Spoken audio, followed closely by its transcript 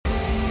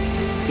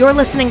You're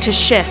listening to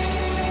Shift,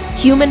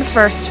 Human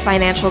First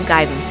Financial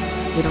Guidance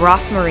with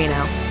Ross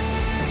Marino.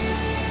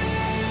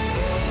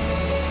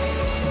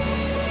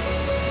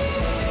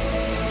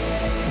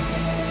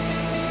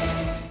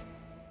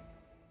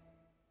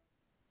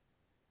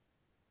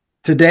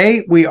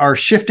 Today, we are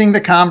shifting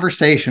the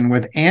conversation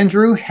with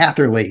Andrew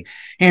Hatherley.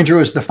 Andrew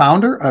is the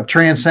founder of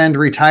Transcend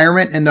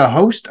Retirement and the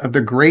host of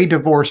the Gray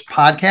Divorce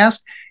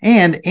podcast.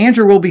 And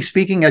Andrew will be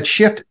speaking at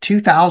Shift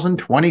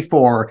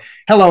 2024.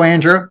 Hello,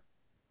 Andrew.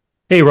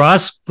 Hey,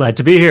 Ross. Glad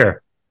to be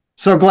here.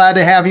 So glad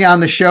to have you on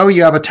the show.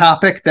 You have a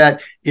topic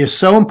that is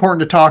so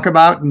important to talk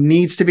about,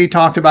 needs to be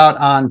talked about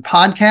on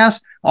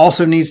podcasts,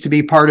 also needs to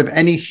be part of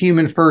any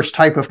human first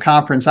type of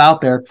conference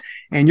out there.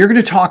 And you're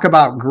going to talk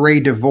about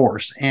gray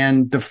divorce.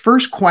 And the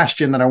first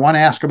question that I want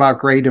to ask about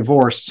gray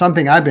divorce,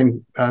 something I've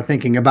been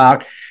thinking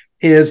about,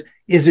 is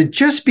it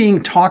just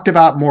being talked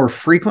about more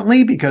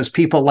frequently because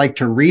people like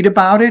to read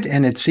about it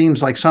and it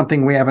seems like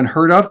something we haven't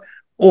heard of?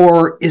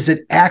 Or is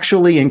it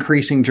actually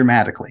increasing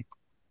dramatically?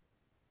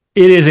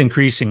 It is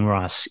increasing,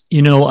 Ross.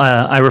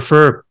 I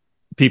refer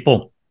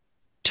people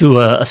to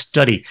a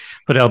study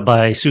put out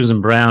by Susan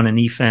Brown and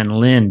Yifan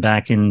Lin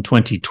back in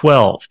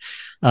 2012.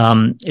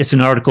 It's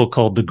an article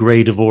called The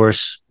Gray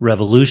Divorce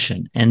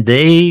Revolution, and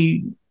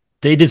they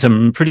did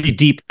some pretty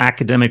deep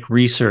academic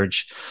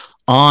research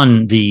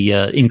on the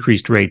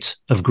increased rates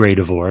of gray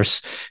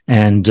divorce.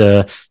 And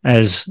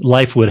as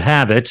life would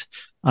have it,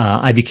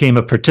 I became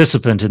a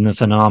participant in the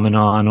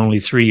phenomenon only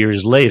 3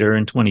 years later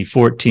in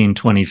 2014,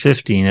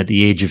 2015 at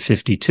the age of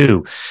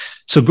 52.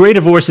 So gray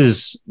divorce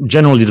is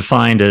generally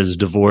defined as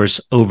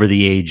divorce over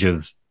the age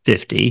of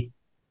 50,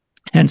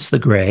 hence the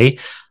gray.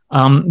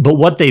 But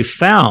what they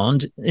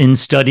found in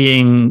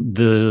studying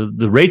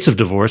the rates of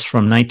divorce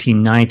from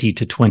 1990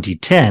 to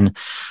 2010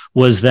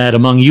 was that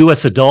among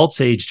U.S.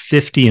 adults aged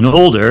 50 and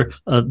older,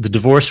 the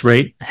divorce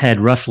rate had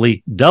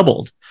roughly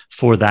doubled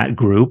for that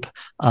group,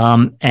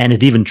 and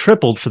it even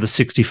tripled for the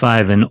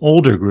 65 and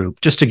older group.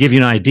 Just to give you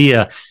an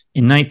idea,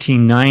 in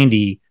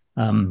 1990,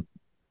 I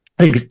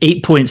think it's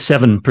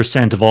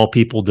 8.7% of all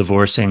people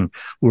divorcing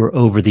were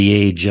over the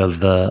age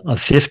of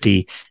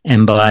 50,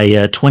 and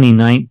by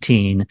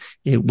 2019,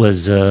 it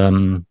was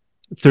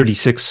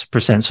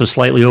 36%, so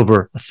slightly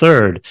over a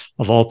third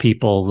of all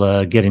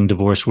people getting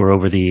divorced were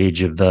over the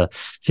age of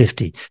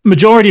 50. The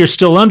majority are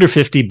still under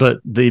 50, but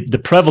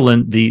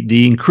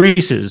the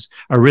increases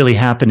are really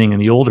happening in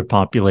the older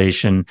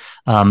population,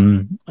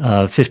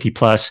 50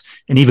 plus,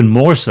 and even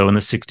more so in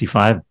the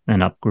 65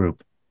 and up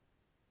group.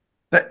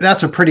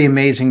 That's a pretty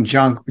amazing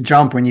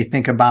jump when you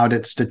think about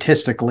it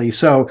statistically.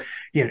 So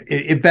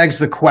it begs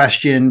the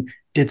question,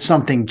 did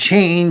something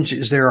change?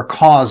 Is there a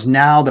cause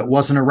now that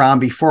wasn't around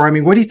before? I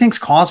mean, what do you think's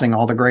causing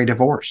all the gray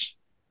divorce?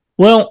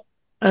 Well,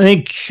 I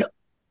think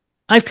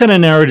I've kind of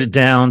narrowed it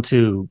down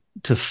to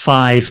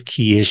 5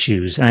 key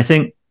issues. And I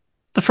think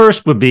the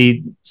first would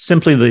be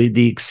simply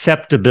the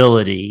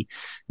acceptability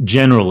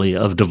generally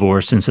of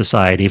divorce in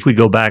society. If we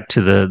go back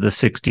to the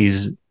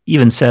 60s,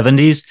 even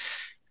 70s,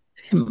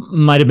 it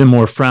might have been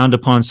more frowned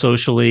upon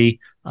socially.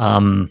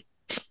 Certainly,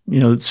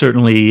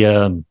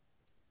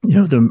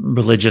 the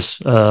religious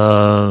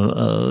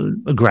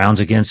grounds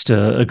against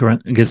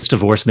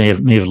divorce may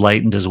have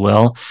lightened as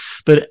well.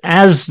 But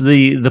as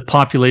this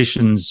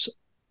population has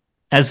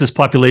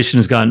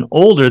gotten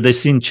older, they've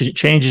seen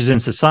changes in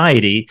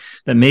society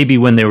that maybe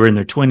when they were in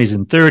their 20s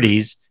and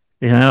 30s,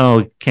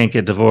 can't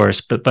get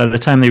divorced. But by the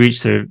time they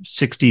reach their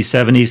 60s,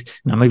 70s,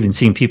 and I'm even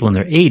seeing people in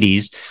their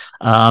 80s,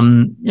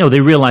 they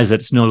realize that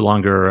it's no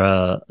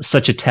longer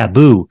such a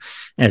taboo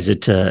as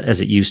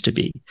it used to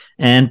be.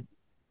 And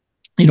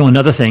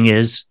another thing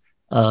is,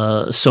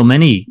 so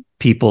many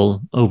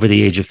people over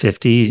the age of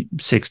 50,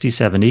 60,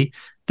 70,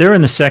 they're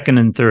in the second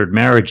and third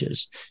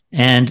marriages.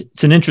 And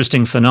it's an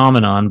interesting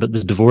phenomenon, but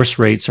the divorce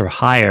rates are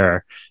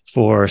higher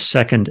for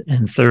second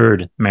and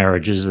third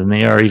marriages than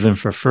they are even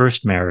for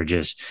first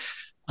marriages.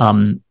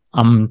 I'm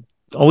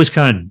always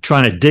kind of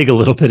trying to dig a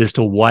little bit as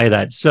to why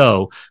that's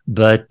so,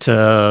 but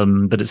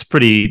it's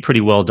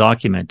pretty well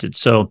documented.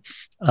 So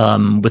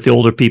with the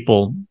older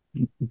people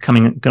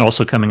coming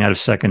out of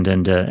second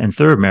and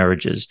third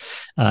marriages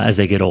as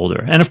they get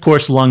older. And of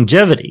course,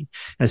 longevity.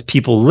 As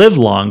people live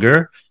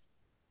longer,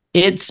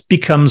 it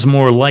becomes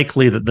more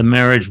likely that the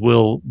marriage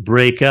will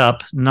break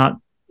up, not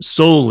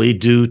solely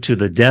due to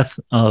the death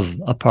of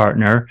a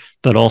partner,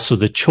 but also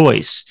the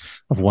choice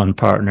of one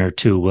partner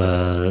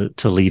to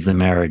leave the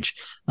marriage.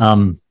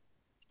 And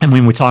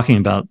when we're talking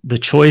about the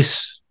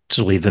choice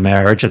to leave the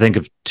marriage, I think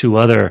of 2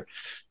 other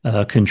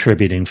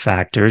contributing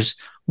factors.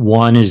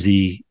 One is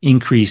the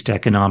increased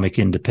economic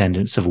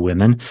independence of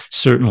women.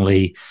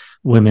 Certainly,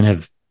 women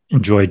have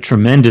enjoyed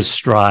tremendous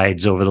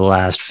strides over the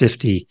last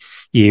 50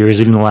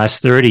 years, even the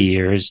last 30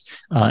 years,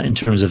 in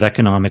terms of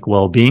economic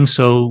well-being.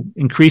 So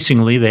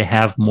increasingly, they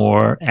have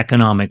more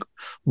economic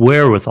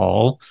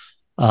wherewithal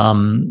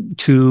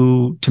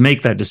to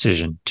make that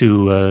decision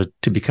to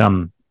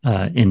become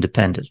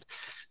independent.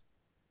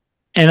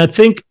 And I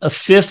think a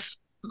 5th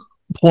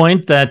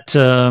point that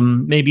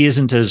maybe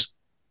isn't as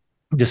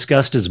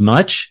discussed as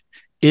much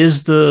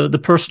is the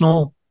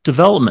personal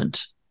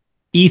development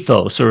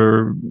ethos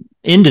or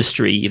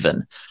industry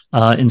even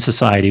in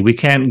society. We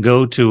can't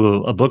go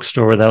to a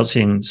bookstore without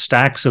seeing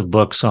stacks of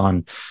books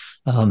on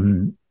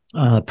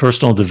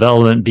personal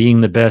development,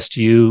 being the best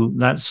you,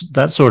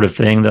 that sort of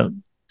thing. That,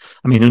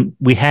 I mean,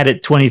 we had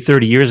it 20,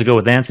 30 years ago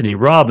with Anthony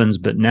Robbins,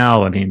 but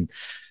now, I mean,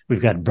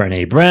 we've got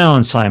Brené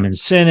Brown, Simon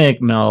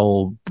Sinek,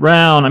 Mel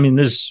Brown. I mean,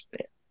 there's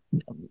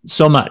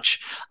so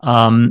much.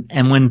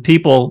 And when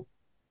people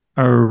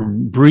are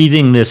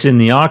breathing this in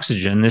the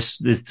oxygen,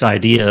 this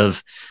idea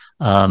of,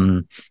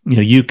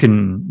 you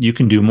can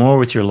do more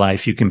with your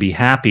life, you can be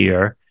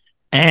happier,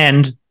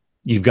 and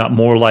you've got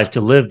more life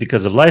to live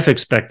because of life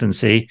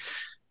expectancy.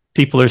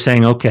 People are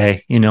saying,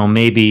 okay,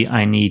 maybe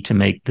I need to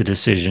make the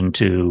decision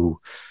to,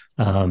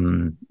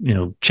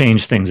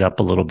 change things up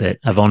a little bit.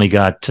 I've only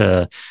got,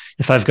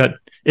 if I've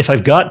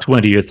got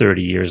 20 or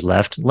 30 years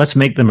left, let's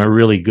make them a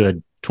really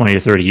good 20 or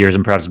 30 years,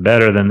 and perhaps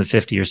better than the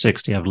 50 or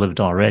 60 I've lived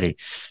already.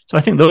 So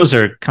I think those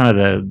are kind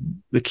of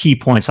the key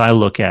points I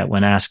look at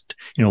when asked,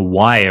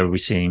 why are we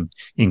seeing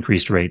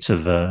increased rates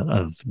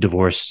of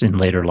divorce in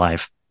later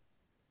life?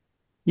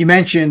 You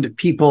mentioned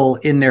people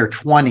in their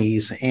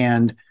 20s,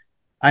 and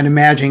I'd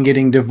imagine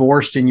getting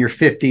divorced in your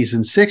 50s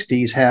and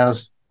 60s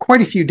has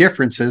quite a few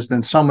differences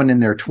than someone in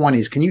their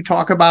 20s. Can you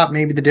talk about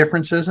maybe the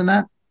differences in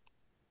that?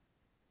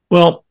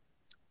 Well,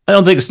 I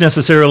don't think it's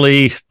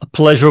necessarily a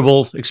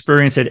pleasurable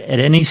experience at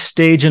any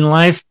stage in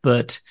life,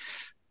 but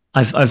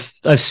I've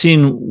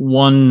seen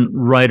one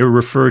writer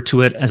refer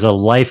to it as a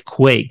life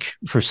quake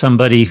for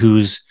somebody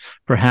who's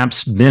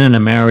perhaps been in a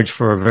marriage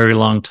for a very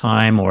long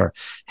time or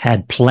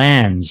had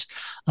plans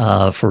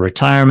for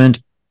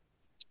retirement,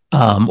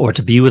 or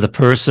to be with a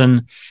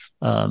person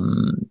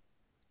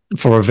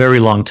for a very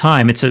long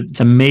time. It's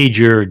a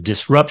major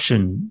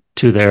disruption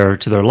to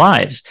their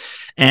lives,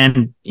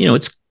 and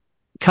it's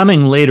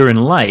coming later in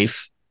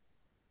life.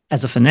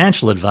 As a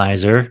financial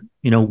advisor,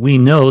 we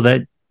know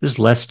that there's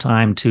less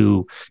time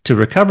to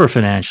recover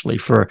financially.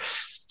 For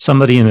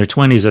somebody in their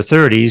 20s or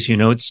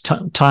 30s, it's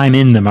time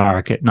in the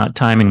market, not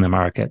timing the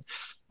market.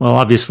 Well,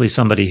 obviously,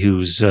 somebody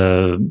who's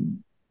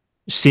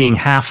seeing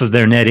half of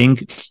their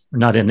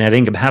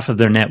half of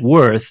their net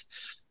worth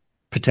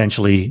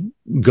potentially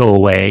go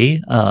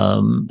away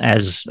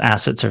as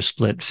assets are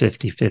split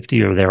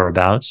 50-50 or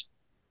thereabouts.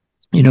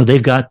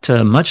 They've got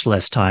much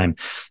less time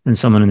than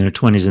someone in their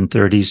 20s and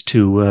 30s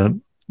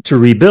to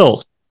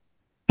rebuild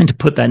and to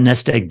put that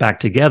nest egg back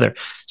together.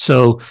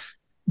 So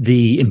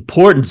the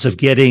importance of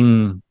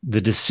getting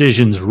the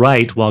decisions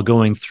right while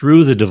going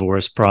through the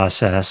divorce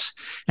process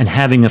and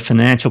having a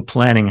financial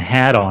planning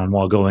hat on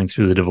while going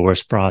through the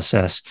divorce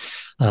process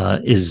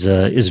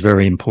is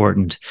very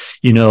important.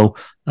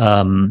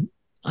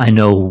 I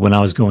know when I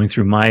was going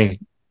through my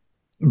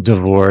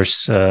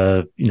divorce,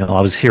 I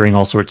was hearing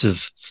all sorts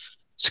of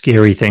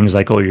scary things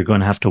like, oh, you're going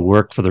to have to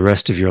work for the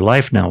rest of your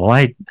life now. Well,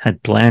 I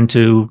had planned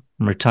to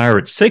retire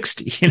at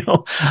 60.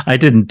 I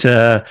didn't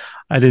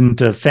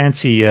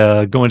fancy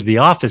going to the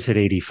office at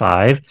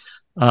 85.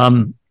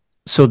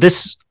 So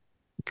this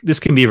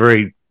can be a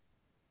very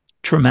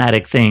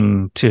traumatic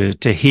thing to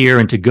hear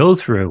and to go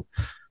through.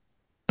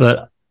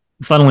 But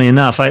funnily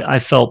enough, I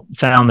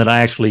found that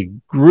I actually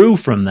grew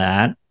from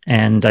that.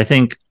 And I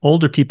think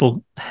older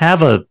people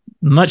have a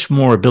much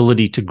more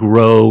ability to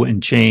grow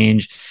and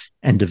change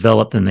and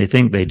develop than they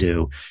think they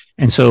do.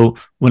 And so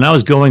when I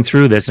was going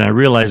through this and I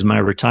realized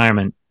my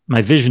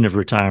vision of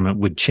retirement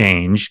would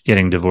change,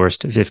 getting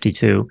divorced at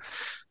 52,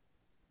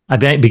 I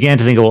began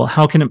to think, well,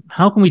 how can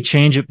we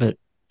change it, but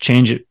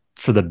change it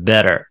for the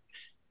better?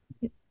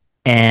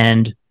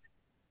 And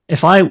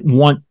if I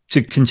want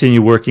to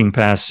continue working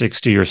past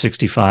 60 or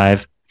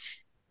 65,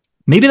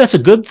 maybe that's a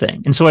good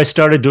thing. And so I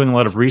started doing a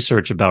lot of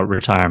research about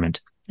retirement.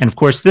 And of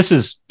course, this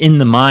is in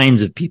the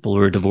minds of people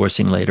who are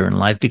divorcing later in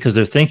life because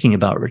they're thinking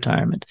about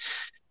retirement.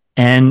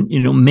 And,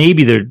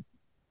 maybe they're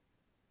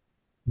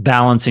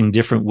balancing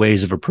different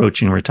ways of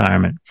approaching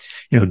retirement,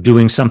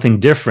 doing something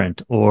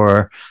different,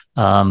 or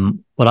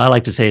what I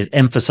like to say is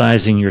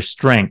emphasizing your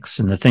strengths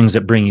and the things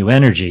that bring you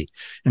energy.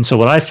 And so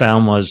what I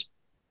found was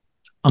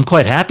I'm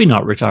quite happy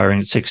not retiring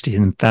at 60. As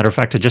a matter of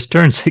fact, I just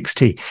turned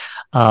 60.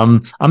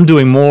 I'm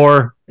doing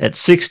more at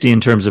 60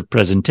 in terms of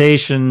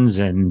presentations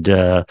and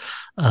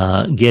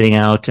getting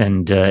out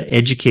and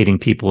educating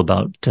people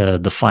about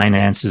the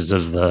finances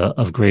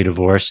of gray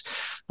divorce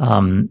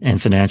and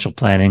financial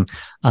planning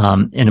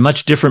in a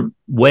much different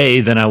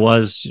way than I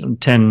was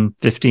 10,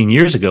 15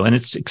 years ago. And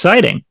it's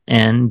exciting,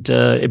 and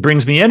it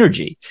brings me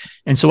energy.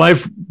 And so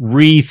I've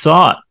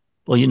rethought,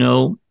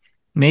 well,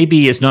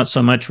 maybe it's not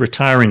so much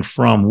retiring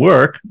from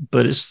work,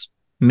 but it's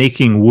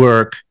making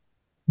work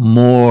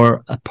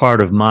more a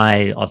part of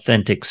my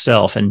authentic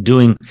self and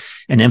doing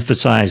and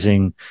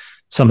emphasizing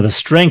some of the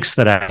strengths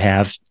that I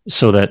have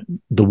so that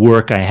the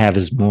work I have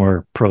is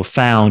more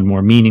profound,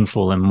 more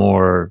meaningful, and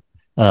more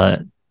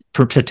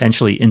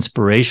potentially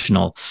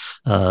inspirational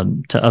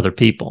to other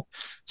people.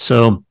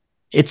 So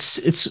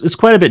it's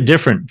quite a bit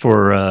different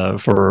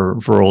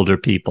for older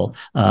people.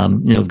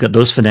 We've got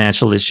those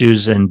financial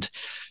issues, and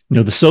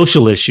The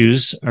social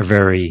issues are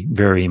very,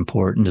 very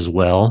important as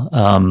well.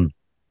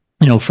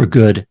 For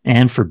good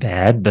and for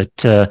bad, but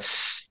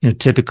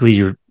typically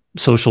your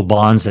social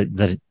bonds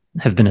that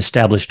have been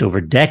established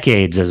over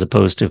decades as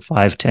opposed to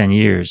 5-10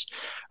 years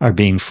are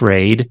being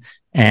frayed,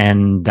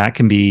 and that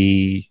can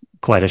be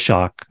quite a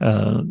shock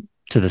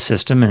to the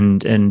system,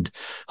 and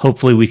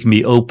hopefully we can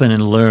be open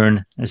and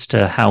learn as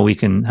to how we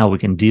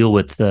can deal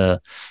with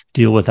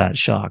that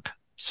shock.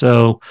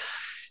 So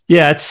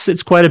yeah,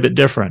 it's quite a bit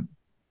different.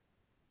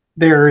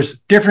 There's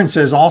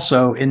differences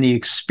also in the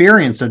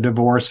experience of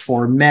divorce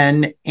for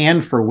men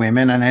and for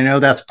women. And I know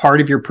that's part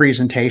of your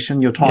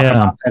presentation. You'll talk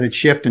about that at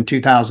Shift in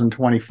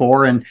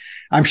 2024. And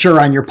I'm sure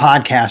on your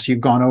podcast,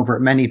 you've gone over it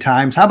many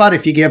times. How about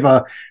if you give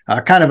a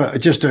kind of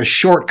just a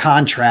short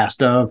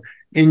contrast of,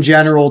 in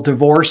general,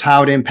 divorce,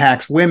 how it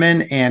impacts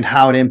women and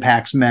how it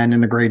impacts men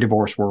in the gray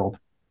divorce world?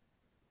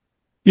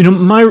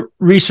 My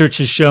research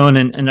has shown,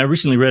 and I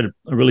recently read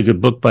a really good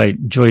book by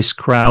Joyce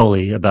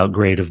Crowley about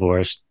gray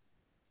divorce,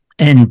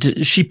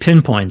 and she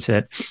pinpoints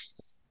it.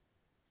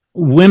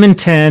 Women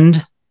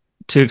tend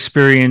to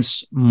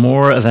experience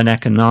more of an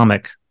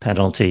economic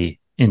penalty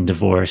in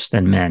divorce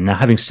than men. Now,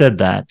 having said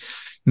that,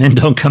 men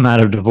don't come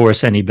out of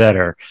divorce any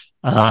better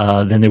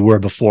than they were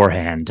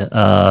beforehand.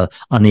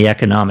 On the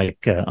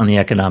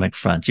economic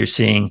front, you're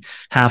seeing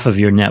half of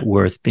your net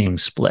worth being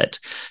split,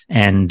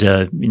 and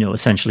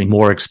essentially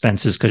more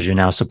expenses because you're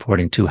now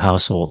supporting two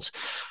households.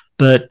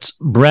 But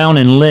Brown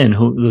and Lynn,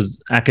 who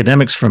was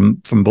academics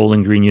from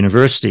Bowling Green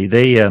University,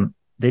 they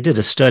did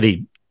a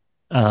study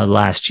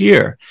last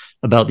year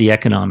about the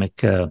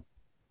economic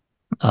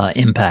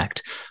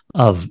impact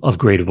of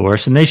gray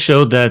divorce, and they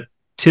showed that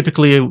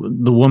typically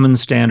the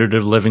woman's standard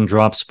of living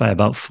drops by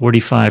about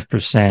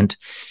 45%,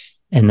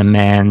 and the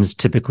man's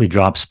typically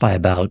drops by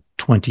about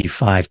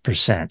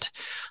 25%.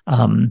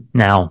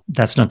 Now,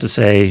 that's not to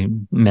say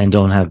men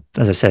don't have,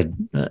 as I said,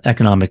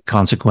 economic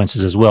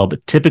consequences as well,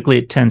 but typically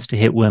it tends to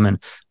hit women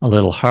a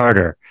little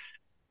harder.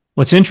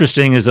 What's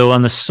interesting is, though,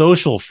 on the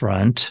social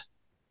front,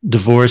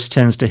 divorce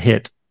tends to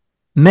hit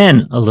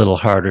men a little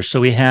harder.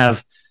 So we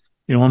have,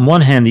 on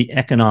one hand, the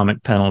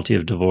economic penalty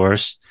of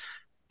divorce,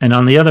 and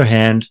on the other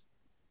hand,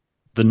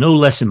 the no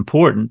less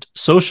important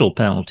social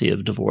penalty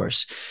of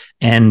divorce.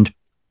 And,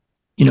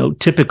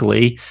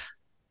 typically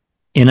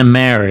in a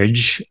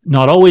marriage,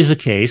 not always the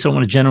case, I don't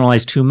want to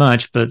generalize too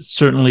much, but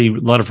certainly a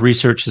lot of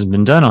research has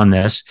been done on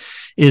this,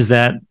 is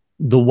that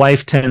the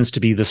wife tends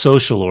to be the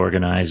social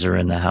organizer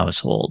in the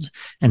household.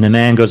 And the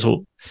man goes,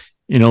 kind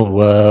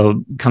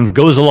of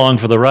goes along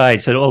for the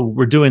ride, said, "Oh,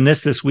 we're doing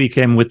this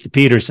weekend with the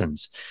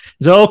Petersons."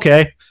 So,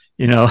 okay,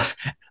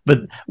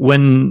 but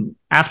when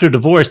after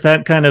divorce,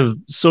 that kind of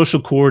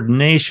social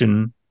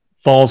coordination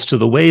falls to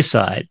the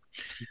wayside.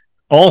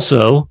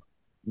 Also,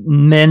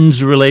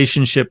 men's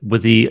relationship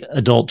with the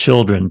adult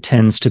children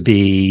tends to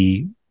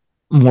be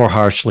more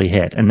harshly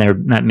hit, and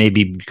that may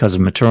be because of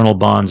maternal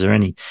bonds or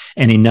any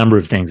number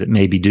of things that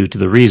may be due to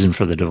the reason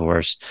for the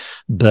divorce.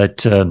 But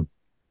the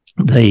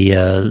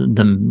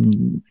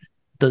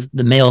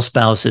male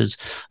spouse's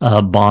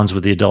bonds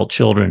with the adult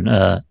children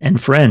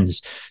and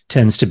friends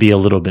tends to be a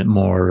little bit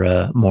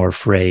more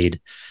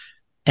frayed.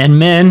 And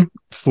men,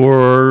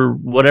 for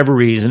whatever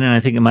reason, and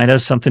I think it might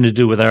have something to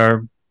do with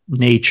our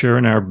nature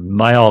and our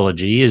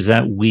biology, is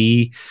that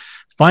we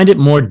find it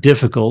more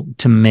difficult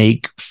to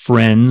make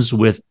friends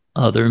with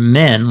other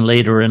men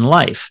later in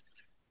life.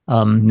 A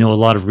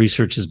lot of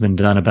research has been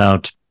done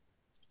about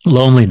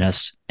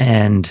loneliness,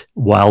 and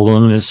while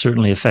loneliness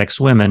certainly affects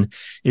women,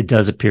 it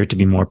does appear to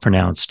be more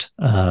pronounced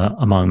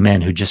among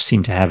men, who just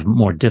seem to have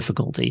more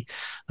difficulty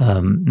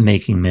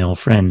making male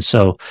friends.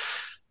 So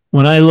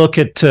when I look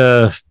at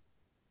the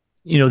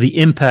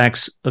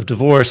impacts of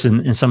divorce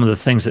and some of the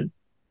things that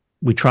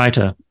we try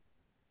to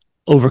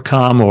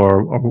overcome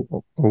or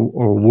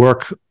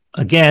work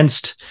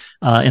against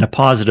in a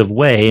positive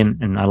way,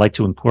 and I like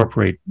to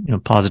incorporate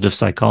positive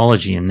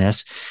psychology in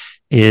this,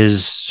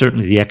 is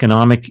certainly the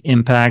economic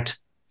impact,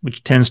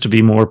 which tends to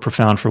be more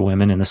profound for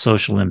women, and the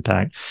social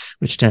impact,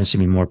 which tends to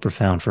be more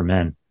profound for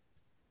men.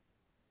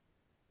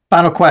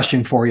 Final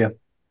question for you.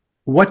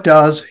 What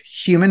does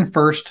human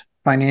first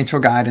financial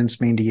guidance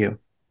mean to you?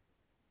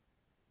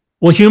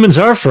 Well, humans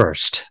are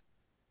first.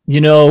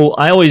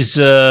 I always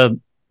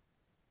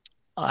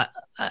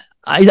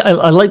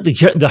I like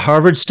the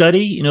Harvard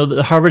study,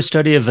 the Harvard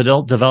study of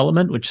adult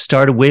development, which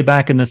started way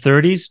back in the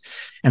 30s,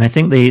 and I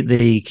think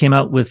they came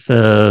out with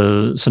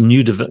some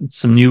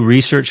new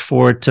research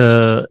for it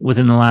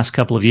within the last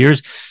couple of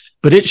years.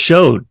 But it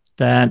showed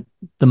that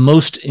the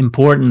most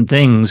important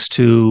things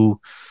to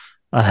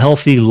a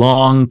healthy,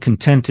 long,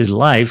 contented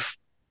life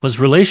was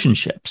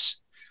relationships.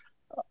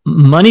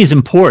 Money is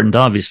important,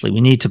 obviously.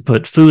 We need to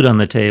put food on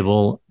the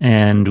table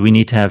and we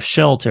need to have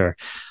shelter.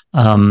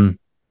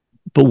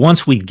 But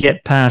once we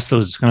get past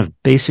those kind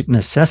of basic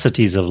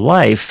necessities of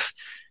life,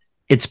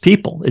 it's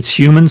people, it's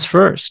humans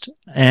first,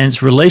 and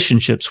it's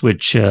relationships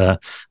which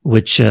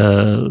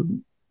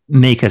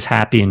make us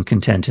happy and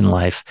content in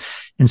life.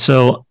 And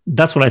so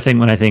that's what I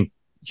think when I think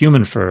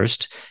human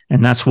first,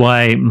 and that's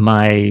why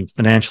my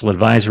financial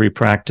advisory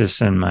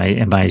practice and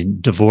my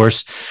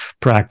divorce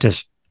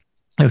practice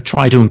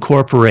try to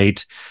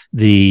incorporate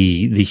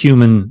the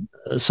human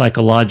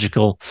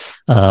psychological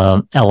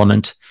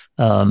element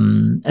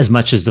as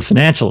much as the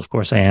financial. Of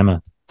course, I am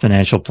a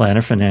financial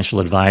planner, financial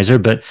advisor,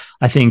 but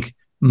I think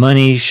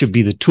money should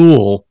be the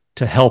tool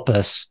to help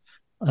us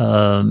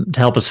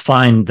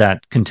find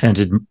that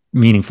contented,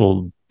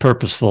 meaningful,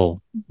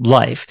 purposeful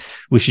life.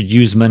 We should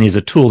use money as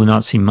a tool and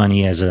not see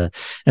money as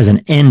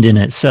an end in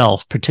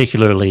itself,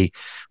 particularly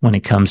when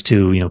it comes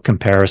to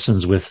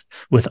comparisons with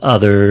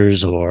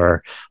others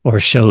or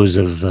shows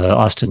of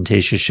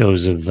ostentatious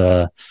shows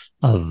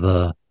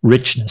of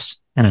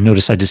richness. And I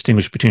notice I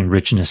distinguish between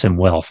richness and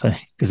wealth. I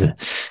think there's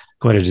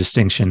quite a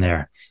distinction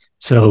there.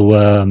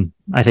 So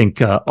I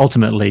think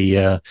ultimately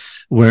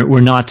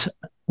we're not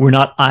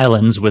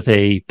islands with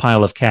a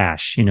pile of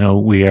cash.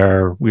 We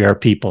are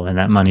people, and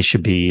that money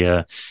should be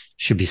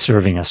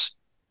serving us.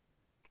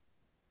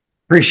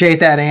 Appreciate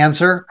that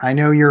answer. I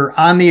know you're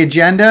on the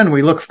agenda, and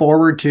we look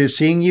forward to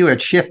seeing you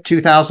at Shift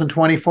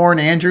 2024.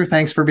 And Andrew,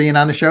 thanks for being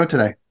on the show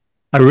today.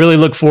 I really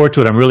look forward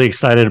to it. I'm really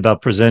excited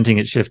about presenting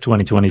at Shift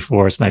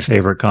 2024. It's my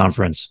favorite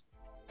conference.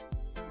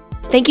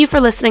 Thank you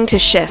for listening to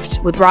Shift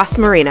with Ross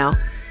Marino.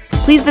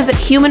 Please visit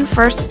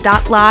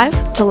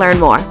humanfirst.live to learn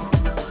more.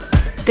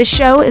 This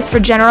show is for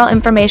general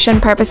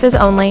information purposes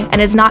only and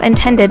is not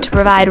intended to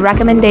provide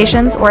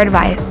recommendations or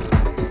advice.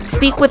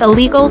 Speak with a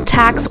legal,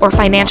 tax, or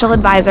financial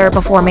advisor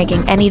before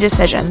making any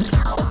decisions.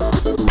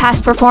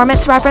 Past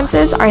performance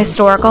references are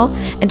historical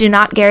and do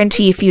not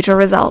guarantee future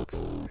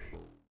results.